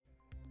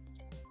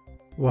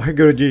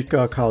Vaheguru Ji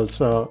Ka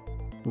Khalsa,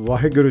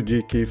 Vaheguru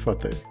Ji Ki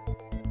Fateh.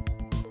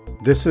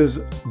 This is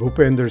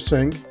Bhupender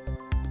Singh.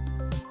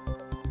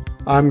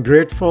 I'm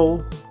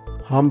grateful,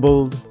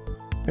 humbled,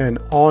 and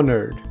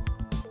honored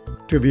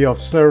to be of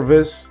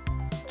service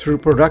through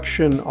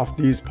production of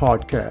these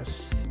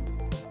podcasts.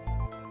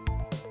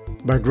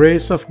 By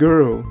grace of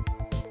Guru,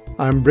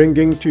 I'm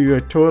bringing to you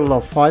a total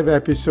of 5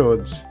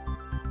 episodes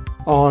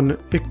on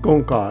Ik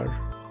Onkar.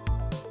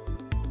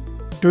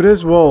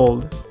 Today's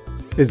world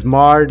is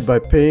marred by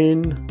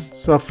pain,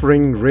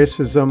 suffering,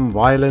 racism,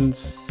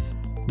 violence,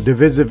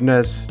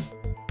 divisiveness,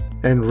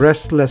 and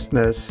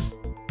restlessness.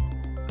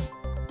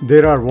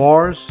 There are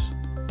wars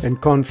and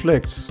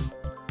conflicts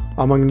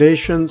among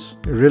nations,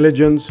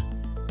 religions,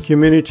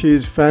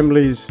 communities,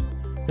 families,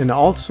 and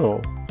also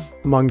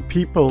among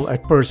people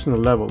at personal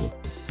level.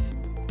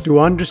 To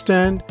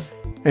understand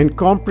and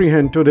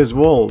comprehend today's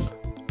world,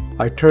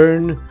 I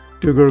turn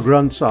to Guru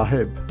Granth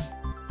Sahib.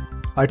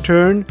 I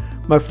turn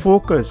my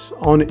focus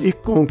on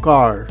Ik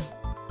Onkar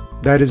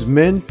that is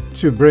meant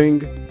to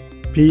bring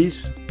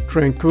peace,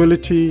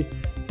 tranquility,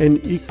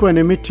 and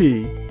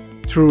equanimity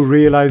through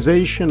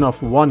realization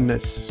of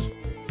oneness.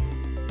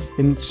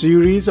 In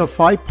series of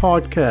 5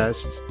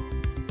 podcasts,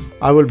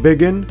 I will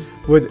begin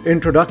with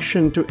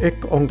introduction to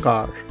Ik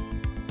Onkar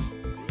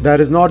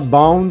that is not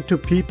bound to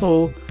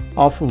people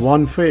of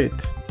one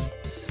faith.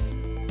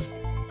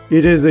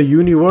 It is a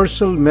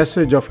universal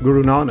message of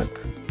Guru Nanak.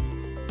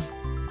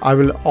 I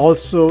will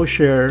also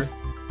share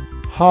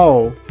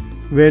how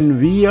when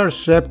we are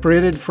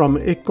separated from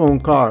Ik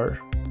Onkar,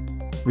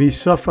 we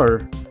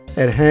suffer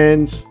at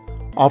hands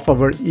of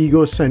our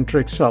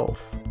egocentric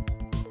self.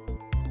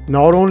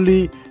 Not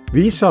only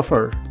we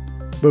suffer,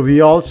 but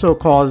we also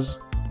cause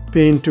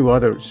pain to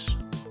others.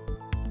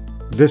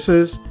 This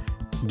is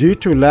due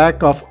to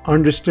lack of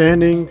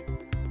understanding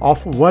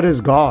of what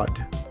is God,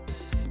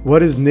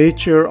 what is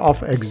nature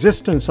of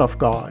existence of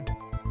God,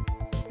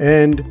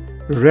 and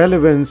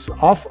relevance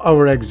of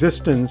our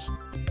existence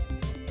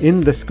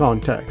in this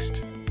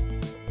context.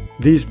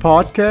 These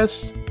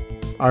podcasts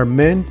are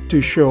meant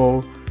to show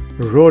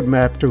a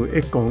roadmap to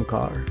Ik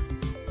Onkar,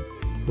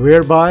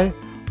 whereby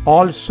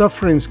all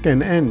sufferings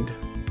can end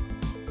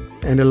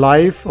and a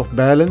life of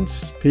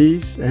balance,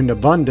 peace, and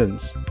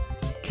abundance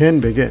can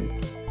begin.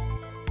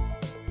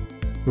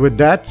 With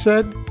that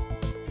said,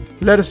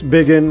 let us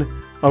begin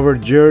our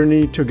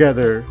journey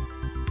together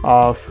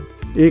of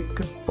Ik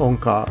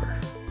Onkar.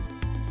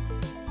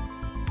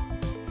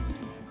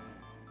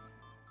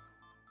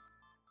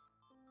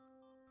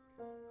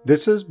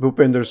 This is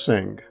Bhupender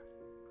Singh.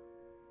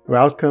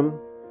 Welcome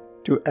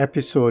to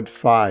episode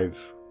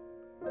 5.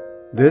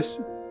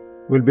 This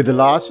will be the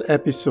last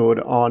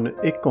episode on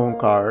Ik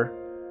Onkar,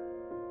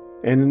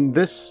 and in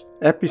this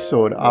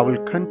episode I will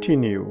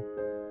continue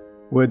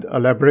with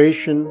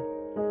elaboration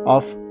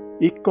of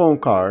Ik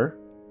Onkar.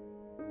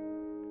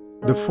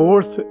 The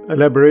 4th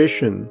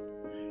elaboration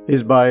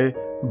is by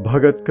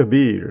Bhagat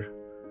Kabir.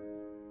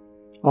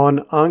 On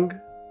Ang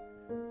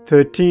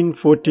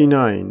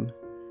 1349,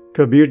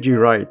 Kabir Ji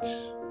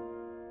writes,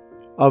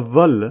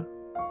 Avval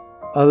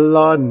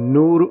Allah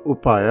Noor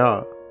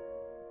upaya,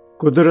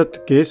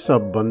 Kudrat ke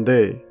sab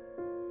bande,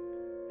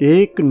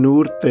 Ek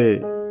Noor te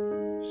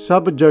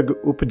sab jag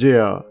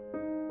upjaya,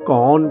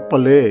 Kaun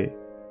pale,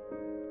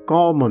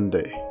 kaun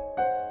mande.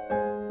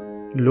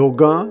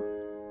 Logan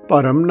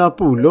ਭਰਮ ਨਾ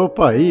ਭੂਲੋ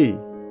ਭਾਈ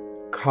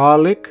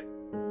ਖਾਲਿਕ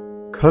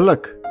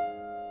ਖਲਕ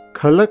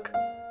ਖਲਕ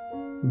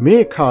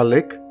ਮੇ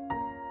ਖਾਲਿਕ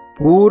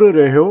ਪੂਰ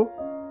ਰਹਿਓ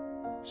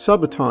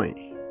ਸਭ ਥਾਈ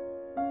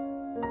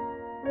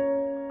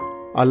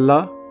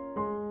Allah,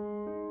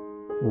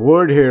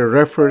 word here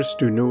refers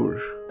to Noor.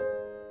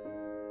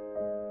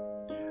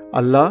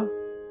 Allah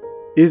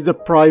is the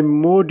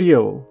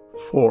primordial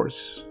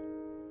force.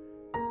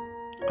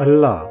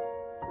 Allah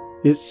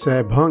is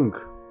Saibhang,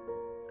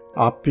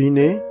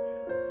 Apine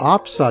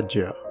Aap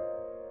Sajya,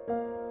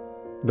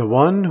 the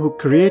one who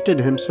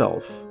created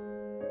himself.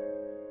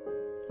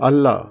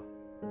 Allah,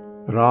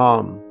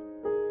 Ram,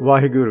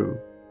 Vaheguru,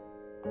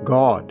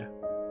 God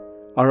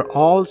are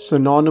all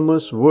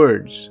synonymous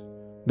words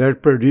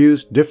that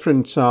produce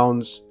different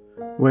sounds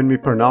when we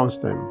pronounce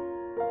them.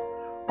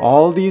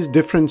 All these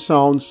different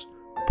sounds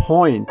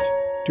point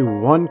to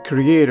one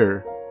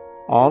creator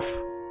of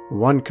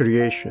one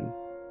creation.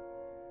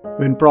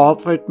 When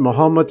Prophet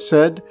Muhammad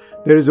said,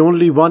 "There is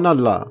only one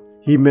Allah,"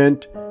 he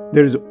meant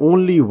there is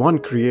only one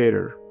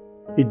creator.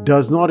 It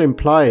does not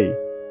imply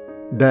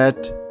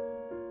that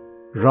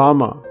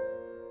Rama,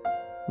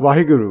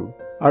 Vaheguru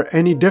are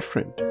any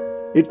different.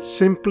 It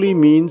simply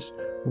means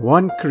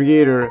one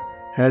creator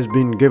has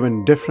been given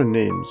different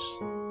names.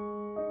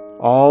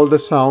 All the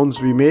sounds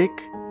we make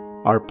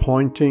are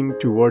pointing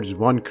towards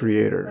one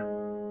creator.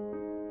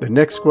 The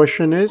next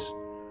question is,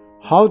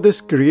 how this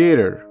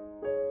creator,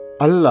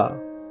 Allah,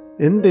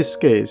 in this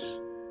case,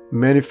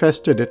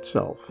 manifested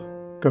itself.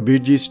 Kabir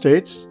Ji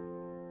states,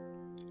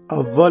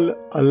 Avval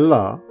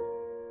Allah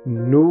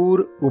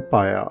Noor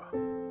upaya.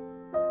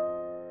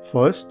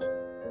 First,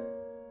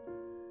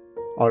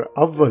 or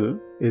Avval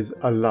is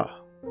Allah.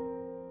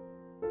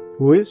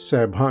 who is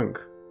Sebhang.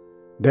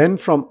 Then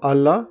from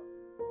Allah,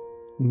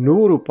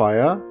 Noor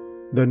upaya,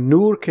 the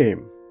Noor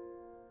came.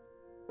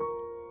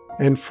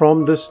 And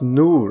from this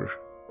Noor,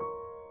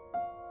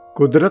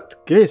 Kudrat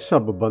ke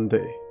sab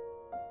bande,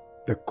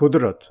 the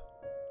Kudrat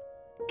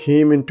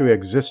came into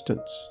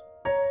existence.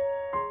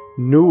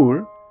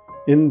 Noor,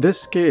 in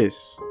this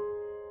case,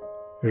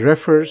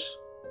 refers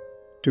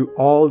to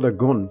all the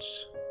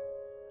guns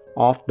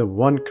of the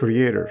one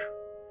Creator,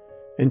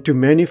 and to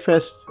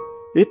manifest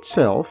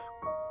itself,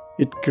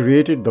 it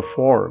created the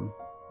form,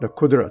 the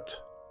Kudrat.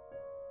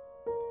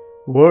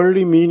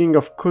 Worldly meaning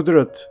of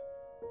Kudrat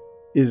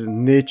is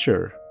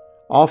nature,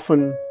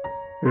 often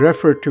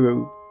referred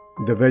to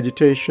the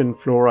vegetation,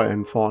 flora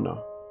and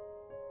fauna.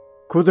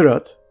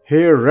 Kudrat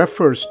here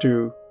refers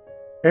to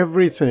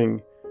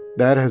everything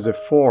that has a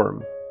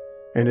form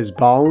and is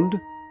bound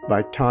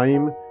by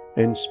time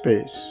and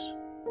space.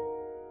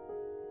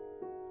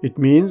 It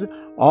means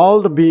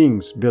all the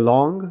beings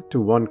belong to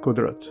one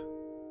Kudrat.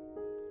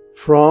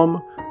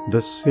 From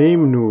the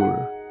same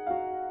Noor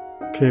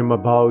came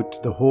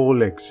about the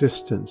whole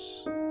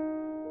existence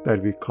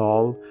that we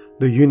call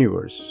the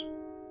universe.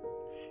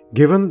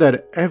 Given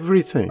that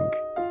everything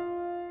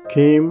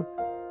came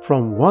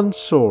from one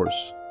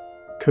source,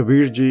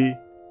 Kabirji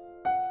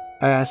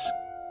asked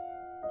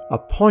a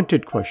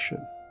pointed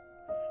question.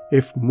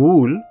 If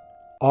Mool,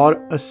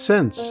 or a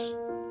sense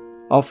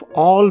of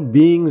all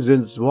beings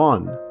is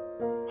one,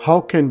 how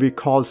can we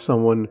call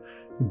someone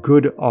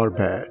good or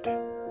bad?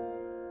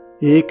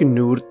 Ek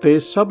Noor te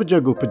sab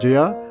jag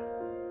upjaya,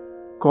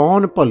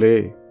 kaun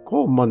pale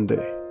ko mande.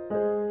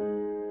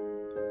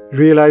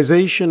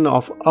 Realization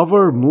of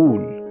our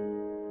Mool,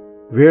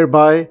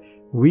 whereby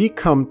we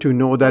come to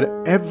know that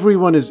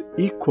everyone is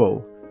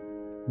equal,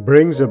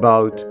 brings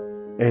about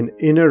an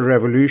inner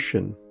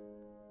revolution,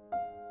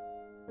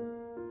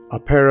 a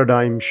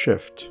paradigm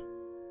shift.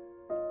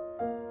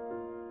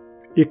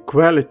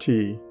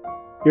 Equality,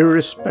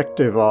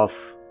 irrespective of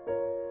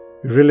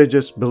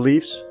religious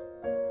beliefs,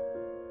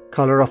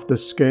 color of the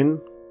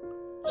skin,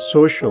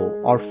 social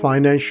or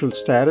financial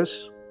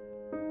status,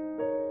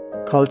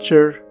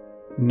 culture,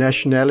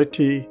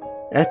 nationality,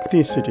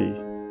 ethnicity,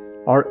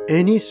 or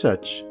any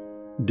such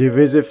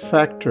divisive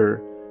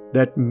factor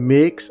that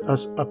makes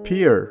us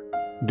appear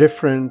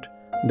different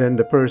than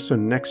the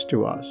person next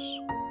to us.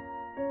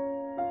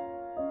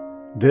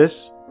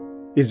 This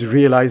is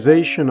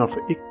realization of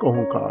Ik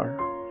Onkar.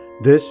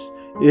 This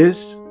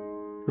is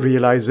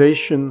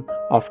realization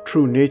of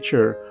true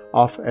nature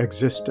of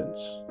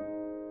existence.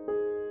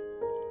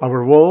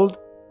 Our world,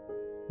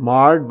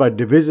 marred by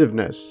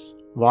divisiveness,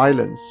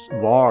 violence,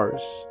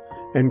 wars,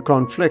 and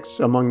conflicts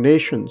among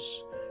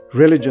nations,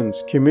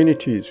 religions,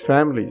 communities,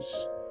 families,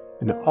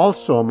 and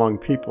also among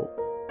people,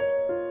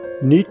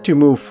 need to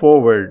move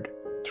forward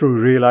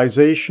through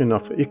realization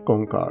of Ik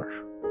Onkar.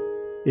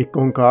 Ik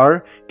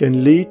Onkar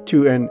can lead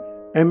to an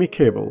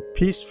amicable,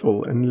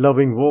 peaceful, and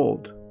loving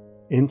world,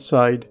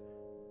 inside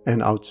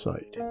and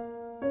outside.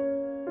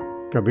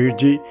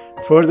 Kabirji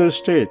further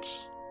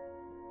states,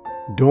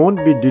 don't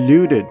be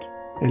deluded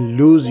and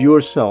lose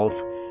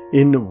yourself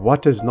in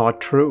what is not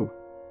true.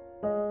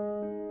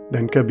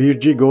 Then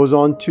Kabirji goes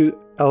on to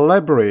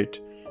elaborate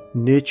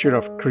nature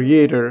of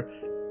Creator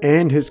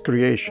and His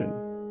creation.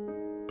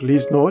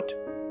 Please note,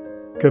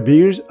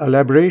 Kabir's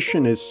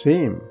elaboration is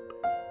same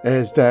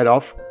as that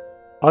of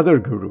other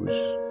gurus.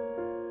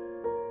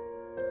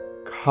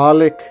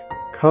 Khalik,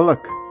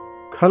 Khalak,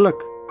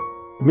 Khalak,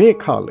 Me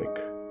Khalik.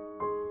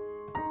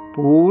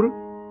 Pur,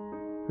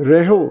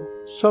 Reho,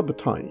 Sab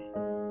Thai.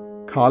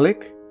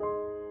 Khalik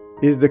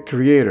is the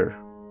Creator,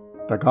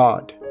 the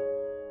God,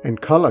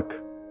 and Khalak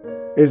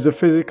is the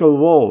physical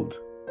world,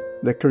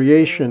 the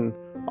creation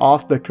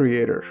of the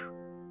Creator.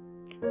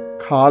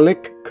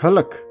 Khalik,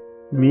 Khalak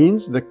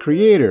means the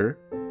Creator.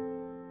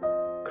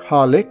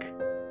 Khalik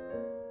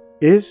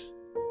is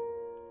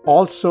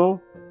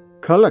also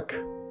Khalak.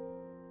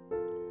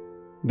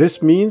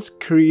 This means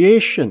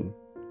creation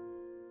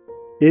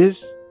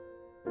is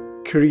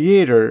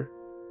Creator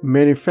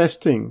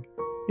manifesting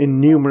in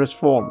numerous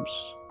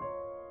forms.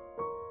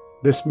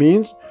 This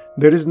means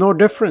there is no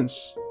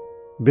difference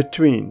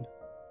between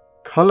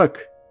Khalak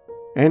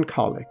and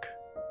Khalik.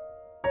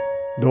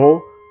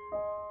 Though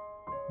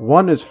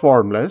one is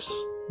formless,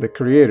 the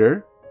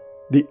Creator,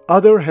 the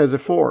other has a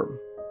form.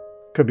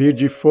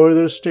 Kabirji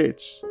further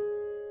states,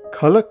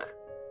 Khalak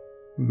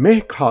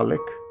meh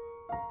Khalik,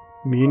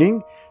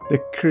 meaning the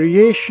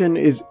creation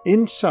is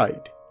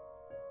inside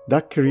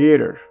the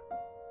Creator.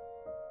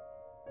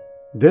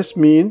 This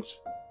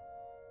means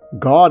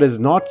God is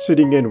not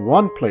sitting in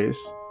one place.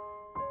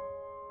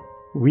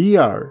 We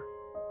are,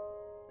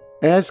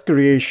 as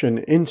creation,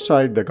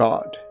 inside the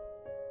God.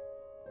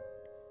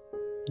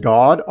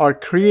 God, our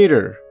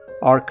Creator,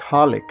 our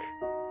Khalik,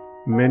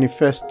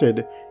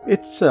 manifested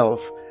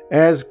itself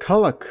as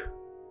Khalak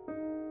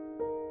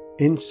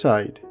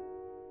inside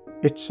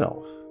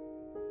itself.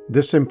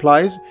 This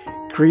implies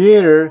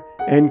Creator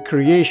and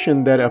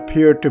creation that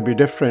appear to be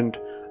different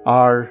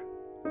are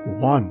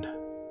one.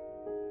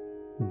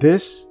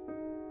 This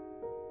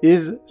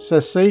is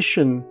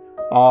cessation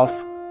of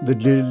the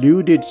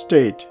deluded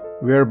state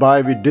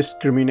whereby we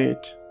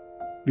discriminate.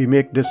 We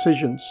make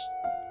decisions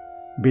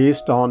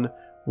based on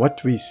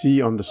what we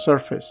see on the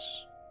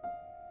surface.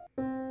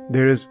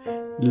 There is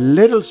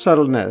little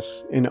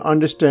subtleness in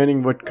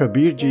understanding what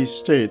Kabirji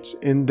states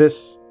in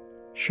this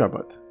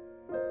Shabad.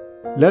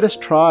 Let us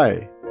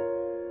try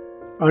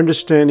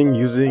understanding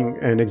using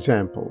an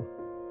example.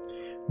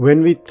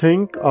 When we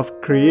think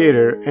of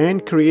creator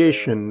and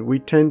creation, we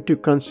tend to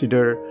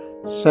consider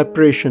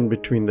separation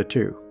between the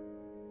two.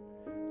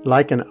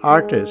 Like an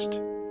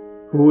artist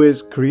who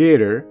is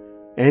creator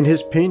and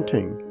his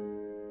painting,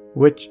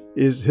 which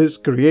is his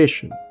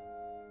creation.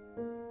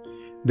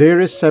 There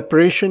is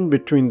separation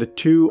between the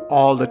two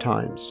all the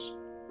times.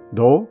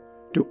 Though,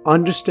 to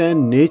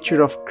understand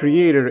nature of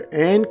creator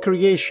and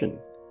creation,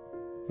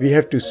 we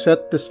have to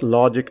set this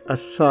logic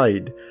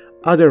aside.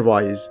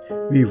 Otherwise,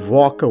 we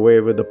walk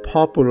away with the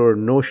popular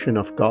notion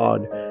of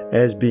God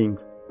as being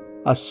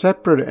a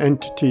separate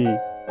entity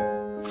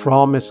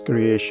from His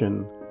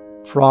creation,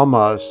 from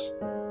us,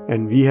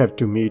 and we have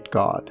to meet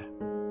God.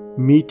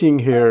 Meeting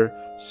here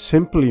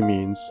simply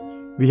means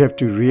we have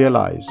to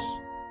realize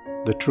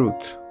the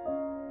truth.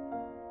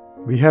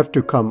 We have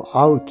to come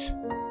out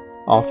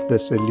of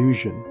this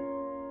illusion.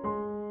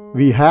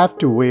 We have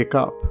to wake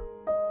up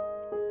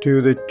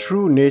to the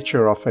true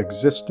nature of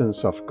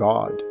existence of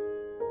God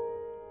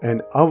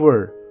and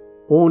our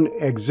own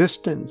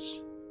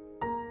existence.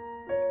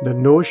 The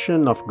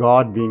notion of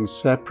God being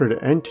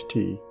separate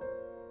entity,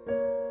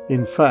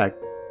 in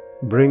fact,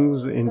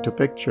 brings into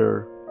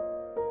picture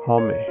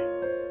Hame.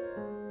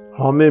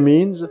 Hame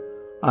means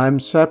I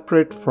am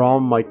separate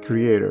from my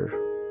Creator.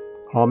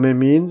 Hame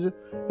means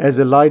as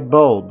a light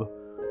bulb,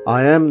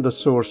 I am the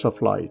source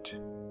of light.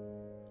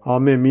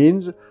 Hame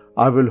means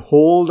I will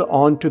hold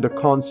on to the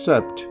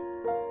concept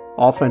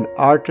of an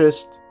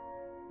artist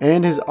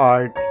and his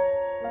art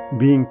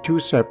being two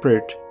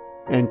separate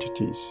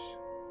entities.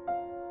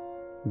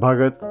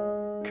 Bhagat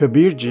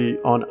Kabirji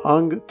on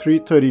Ang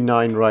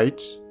 339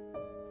 writes,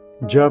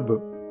 Jab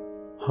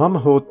hum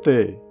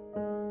hote,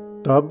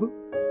 tab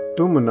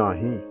tum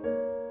nahi.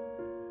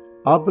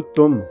 Ab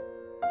tum,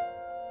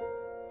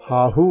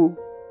 hahu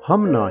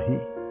hum nahi.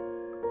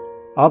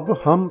 Ab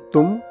hum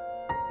tum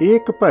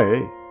ek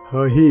paye,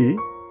 hahi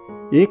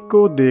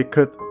eko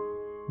dekhat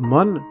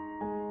man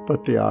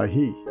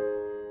patyahi.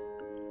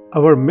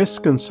 Our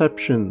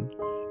misconception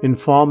in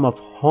form of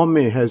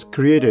Hame has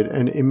created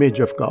an image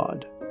of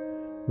God,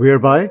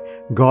 whereby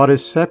God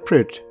is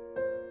separate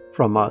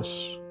from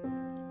us.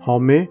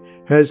 Hame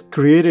has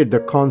created the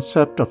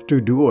concept of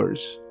two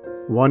doers,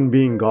 one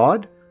being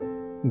God,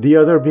 the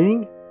other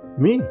being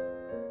me.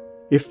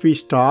 If we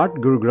start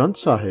Guru Granth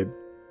Sahib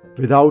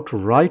without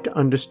right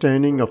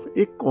understanding of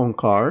Ik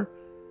Onkar,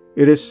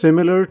 it is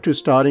similar to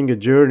starting a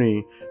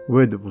journey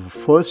with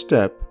first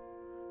step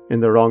in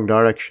the wrong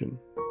direction.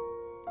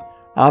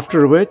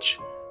 After which,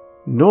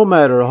 no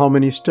matter how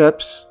many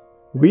steps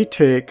we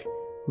take,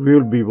 we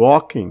will be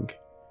walking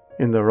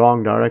in the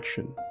wrong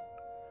direction.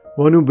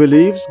 One who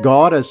believes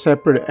God as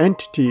separate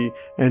entity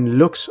and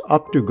looks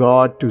up to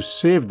God to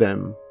save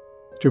them,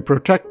 to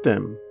protect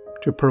them,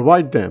 to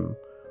provide them,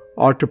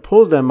 or to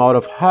pull them out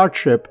of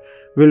hardship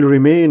will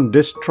remain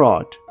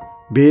distraught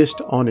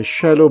based on a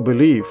shallow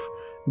belief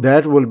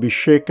that will be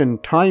shaken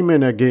time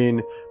and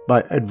again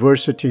by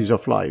adversities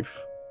of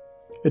life.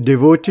 A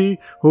devotee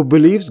who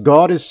believes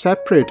God is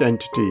separate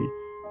entity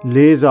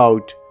lays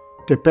out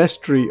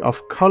tapestry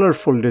of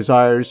colorful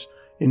desires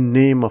in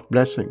name of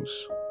blessings.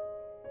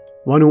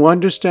 One who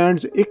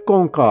understands Ik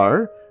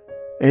Onkar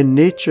and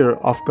nature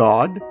of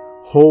God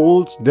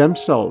holds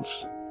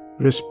themselves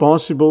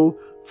responsible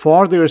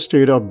for their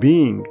state of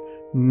being,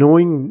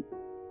 knowing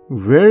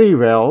very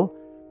well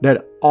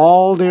that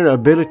all their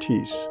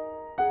abilities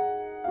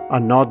are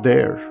not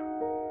there.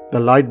 The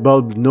light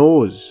bulb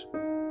knows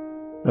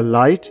the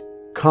light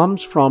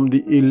comes from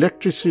the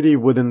electricity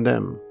within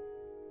them.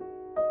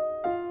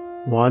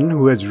 One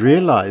who has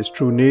realized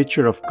true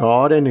nature of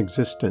God and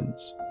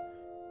existence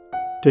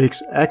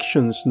takes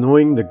actions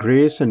knowing the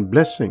grace and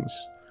blessings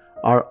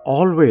are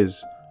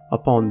always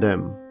upon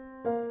them.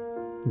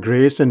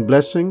 Grace and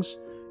blessings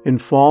in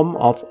form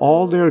of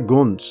all their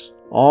guns,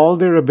 all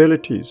their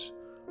abilities,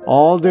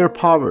 all their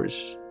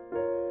powers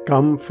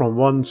come from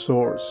one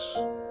source,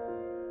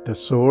 the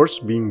source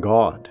being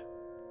God,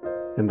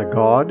 and the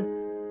God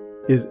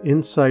is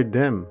inside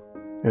them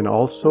and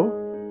also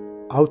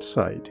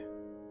outside.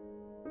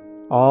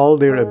 All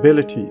their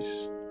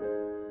abilities,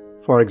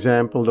 for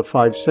example, the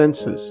five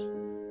senses,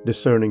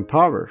 discerning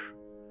power,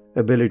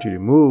 ability to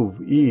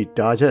move, eat,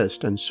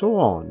 digest, and so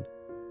on,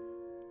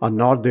 are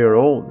not their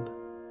own.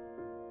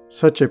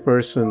 Such a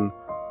person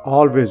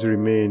always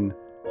remains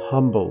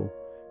humble,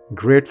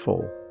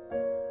 grateful,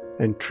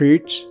 and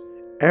treats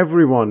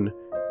everyone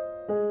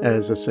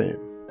as the same.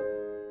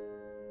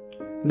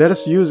 Let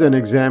us use an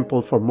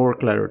example for more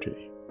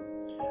clarity.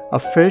 A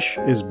fish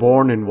is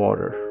born in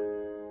water,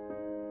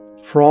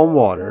 from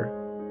water,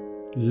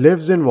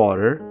 lives in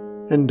water,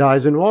 and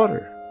dies in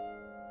water.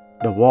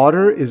 The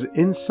water is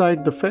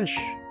inside the fish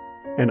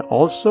and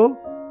also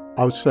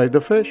outside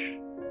the fish.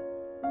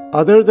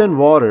 Other than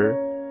water,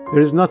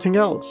 there is nothing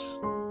else.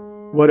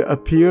 What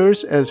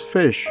appears as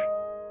fish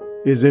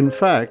is in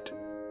fact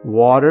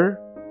water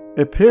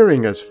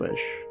appearing as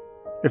fish.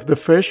 If the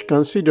fish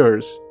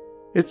considers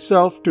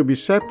itself to be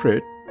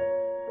separate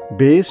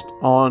based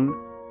on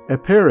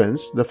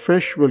appearance, the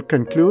fish will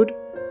conclude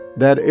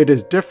that it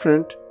is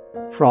different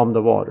from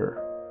the water.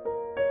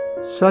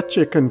 Such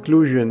a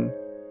conclusion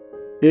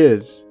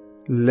is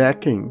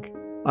lacking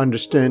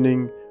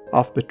understanding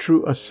of the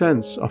true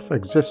essence of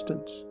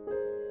existence.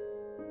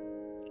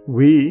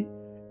 We,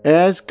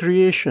 as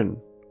creation,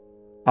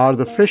 are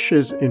the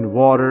fishes in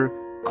water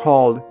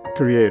called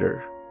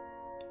Creator.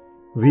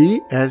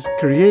 We, as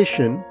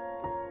creation,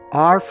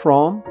 are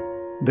from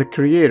the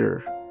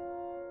Creator.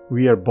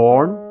 We are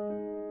born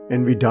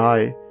and we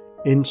die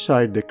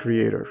inside the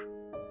Creator.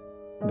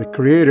 The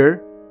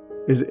Creator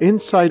is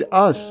inside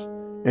us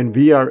and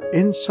we are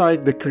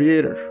inside the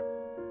Creator.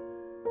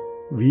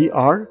 We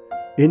are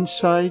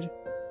inside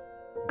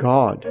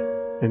God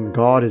and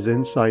God is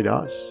inside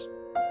us.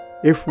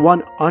 If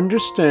one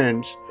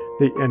understands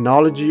the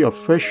analogy of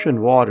fish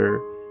and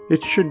water,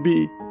 it should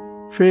be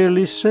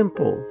fairly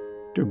simple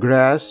to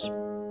grasp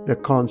the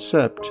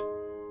concept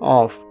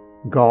of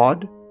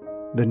God,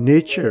 the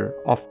nature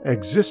of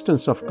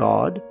existence of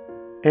God,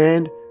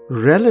 and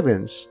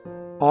relevance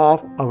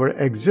of our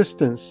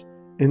existence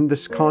in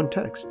this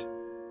context.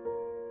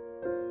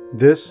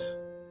 This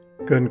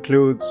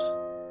concludes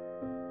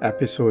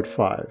Episode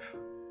 5.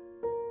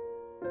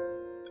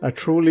 I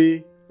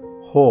truly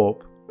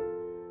hope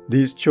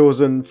these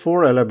chosen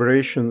 4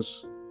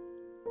 elaborations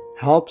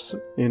helps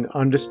in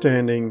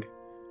understanding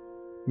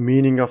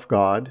meaning of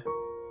God,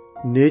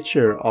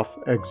 nature of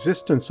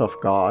existence of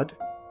God,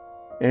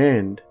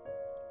 and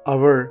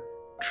our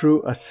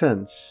true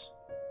essence.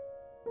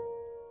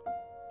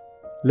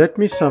 Let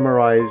me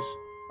summarize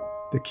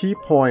the key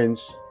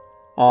points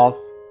of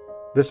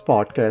this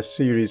podcast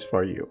series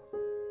for you.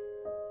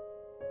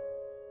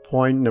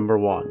 Point number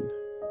 1.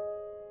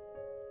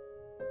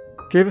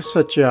 Kiv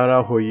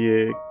sachiara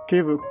hoye,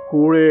 kiv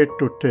kure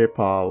tutte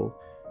pal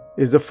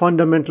is the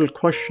fundamental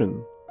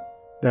question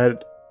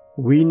that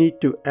we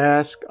need to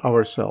ask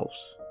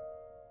ourselves.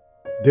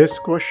 This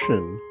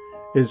question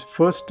is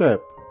first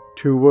step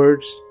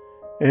towards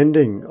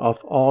ending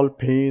of all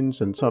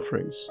pains and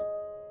sufferings.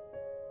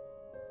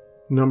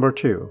 Number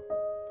 2.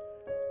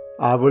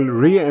 I will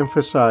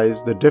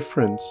re-emphasize the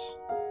difference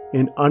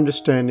in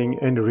understanding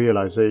and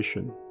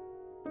realization.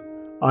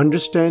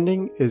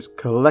 Understanding is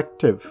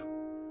collective,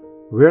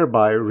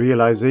 whereby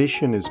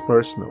realization is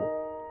personal.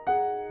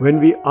 When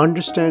we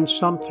understand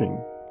something,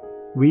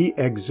 we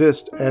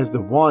exist as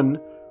the one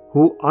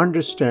who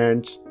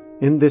understands,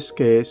 in this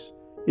case,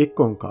 Ik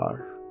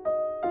Onkar.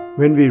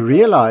 When we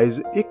realize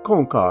Ik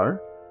Onkar,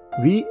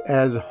 we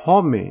as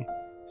Home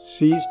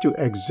cease to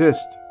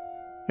exist,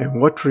 and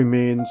what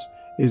remains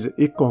is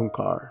Ik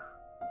Onkar.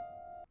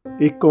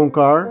 Ik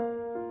Onkar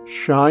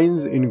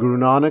shines in Guru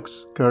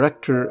Nanak's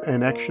character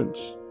and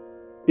actions.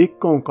 Ik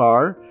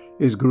Onkar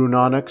is Guru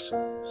Nanak's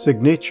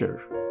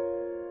signature,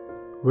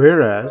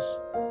 whereas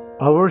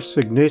our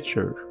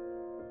signature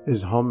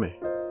is Hame,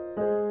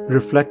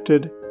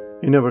 reflected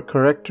in our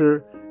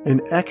character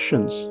and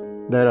actions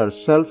that are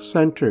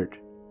self-centered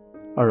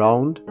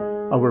around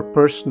our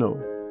personal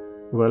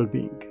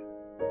well-being.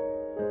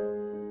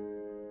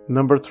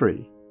 Number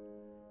 3.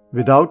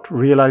 Without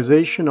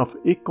realization of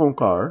Ik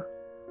Onkar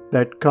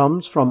that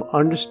comes from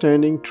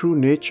understanding true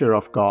nature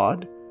of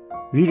God,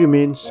 we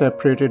remain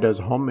separated as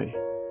Hame.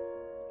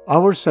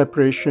 Our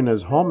separation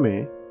as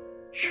Hame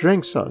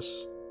shrinks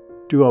us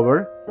to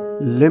our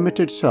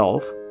limited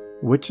self,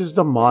 which is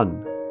the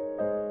Man,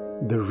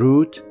 the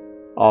root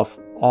of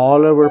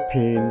all our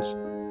pains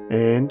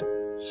and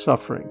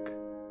suffering.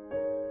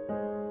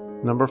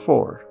 Number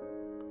 4.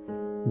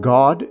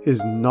 God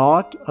is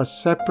not a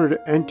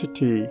separate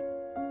entity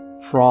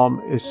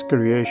from His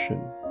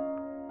creation.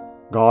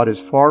 God is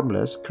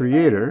formless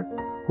Creator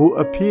who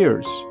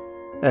appears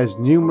as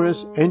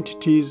numerous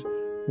entities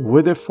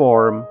with a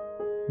form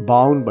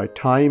bound by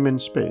time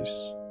and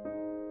space.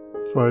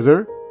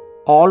 Further,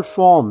 all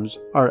forms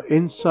are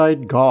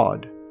inside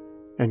God,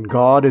 and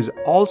God is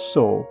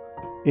also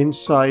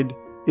inside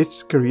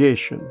its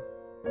creation.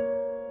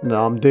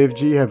 Namdev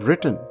Ji have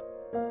written,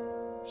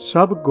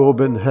 Sab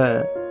Gobind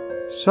hai,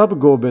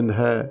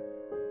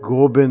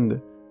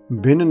 Gobind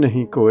bin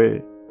nahi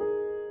koe,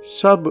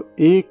 Sab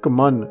ek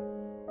man,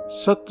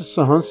 Sat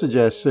sahans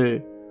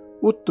jaise,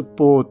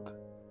 Utpot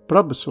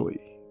prabh soi.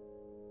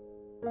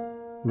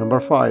 Number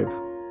 5.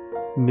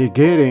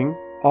 Negating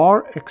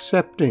or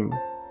accepting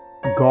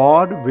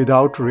God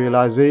without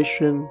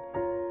realization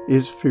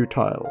is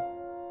futile.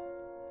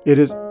 It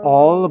is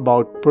all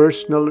about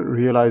personal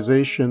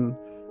realization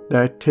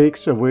that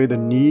takes away the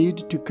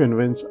need to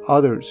convince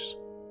others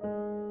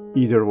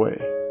either way.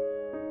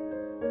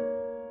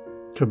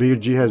 Kabir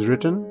Ji has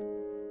written,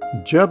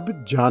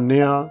 Jab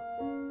janya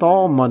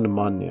to man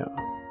manya.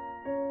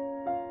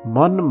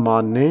 Man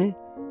mane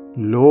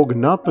लोग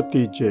ना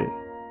पतीजे,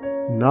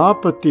 ना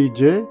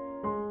पतीजे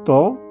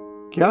तो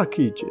क्या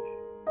कीजे?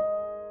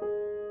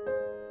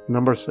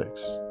 Number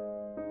 6.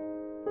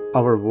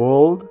 Our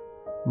world,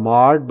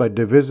 marred by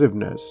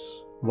divisiveness,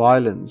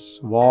 violence,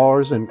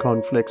 wars, and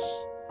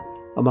conflicts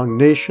among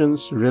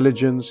nations,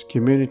 religions,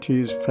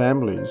 communities,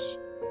 families,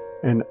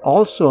 and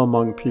also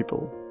among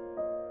people,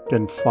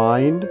 can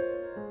find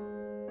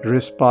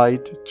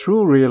respite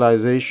through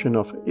realization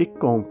of Ik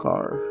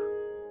Onkar.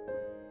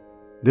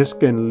 This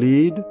can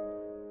lead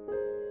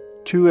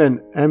to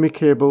an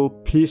amicable,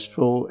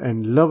 peaceful,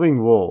 and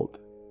loving world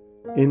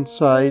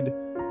inside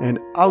and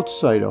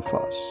outside of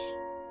us.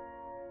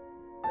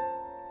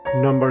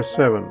 Number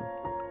 7.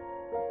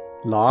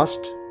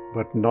 Last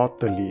but not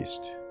the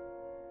least.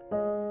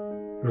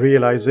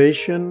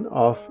 Realization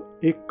of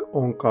Ik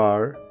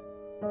Onkar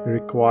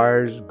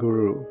requires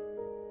Guru.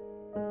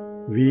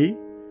 We,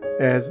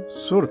 as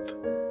Surt,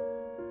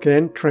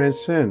 can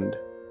transcend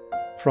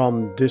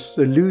from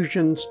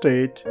disillusioned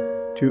state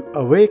to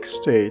awake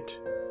state,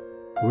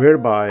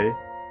 whereby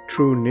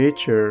true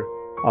nature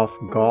of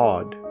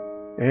God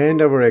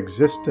and our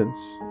existence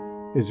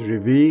is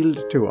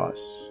revealed to us.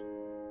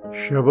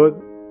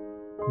 Shabad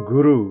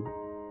Guru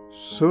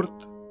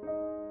Surt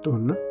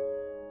Tun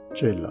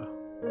Chela.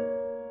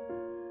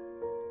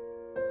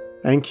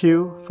 Thank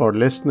you for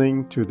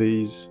listening to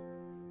these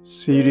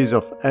series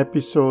of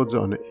episodes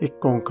on Ik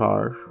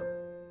Onkar.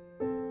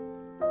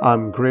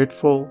 I'm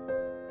grateful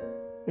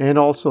and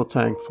also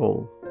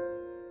thankful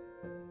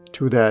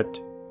to that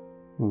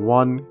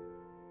one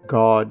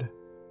God,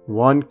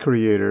 one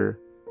Creator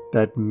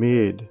that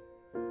made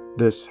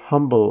this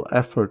humble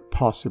effort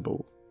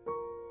possible.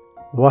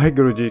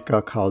 Vaheguru Ji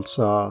Ka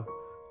Khalsa,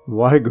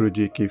 Vaheguru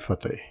Ji Ki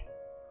Fateh.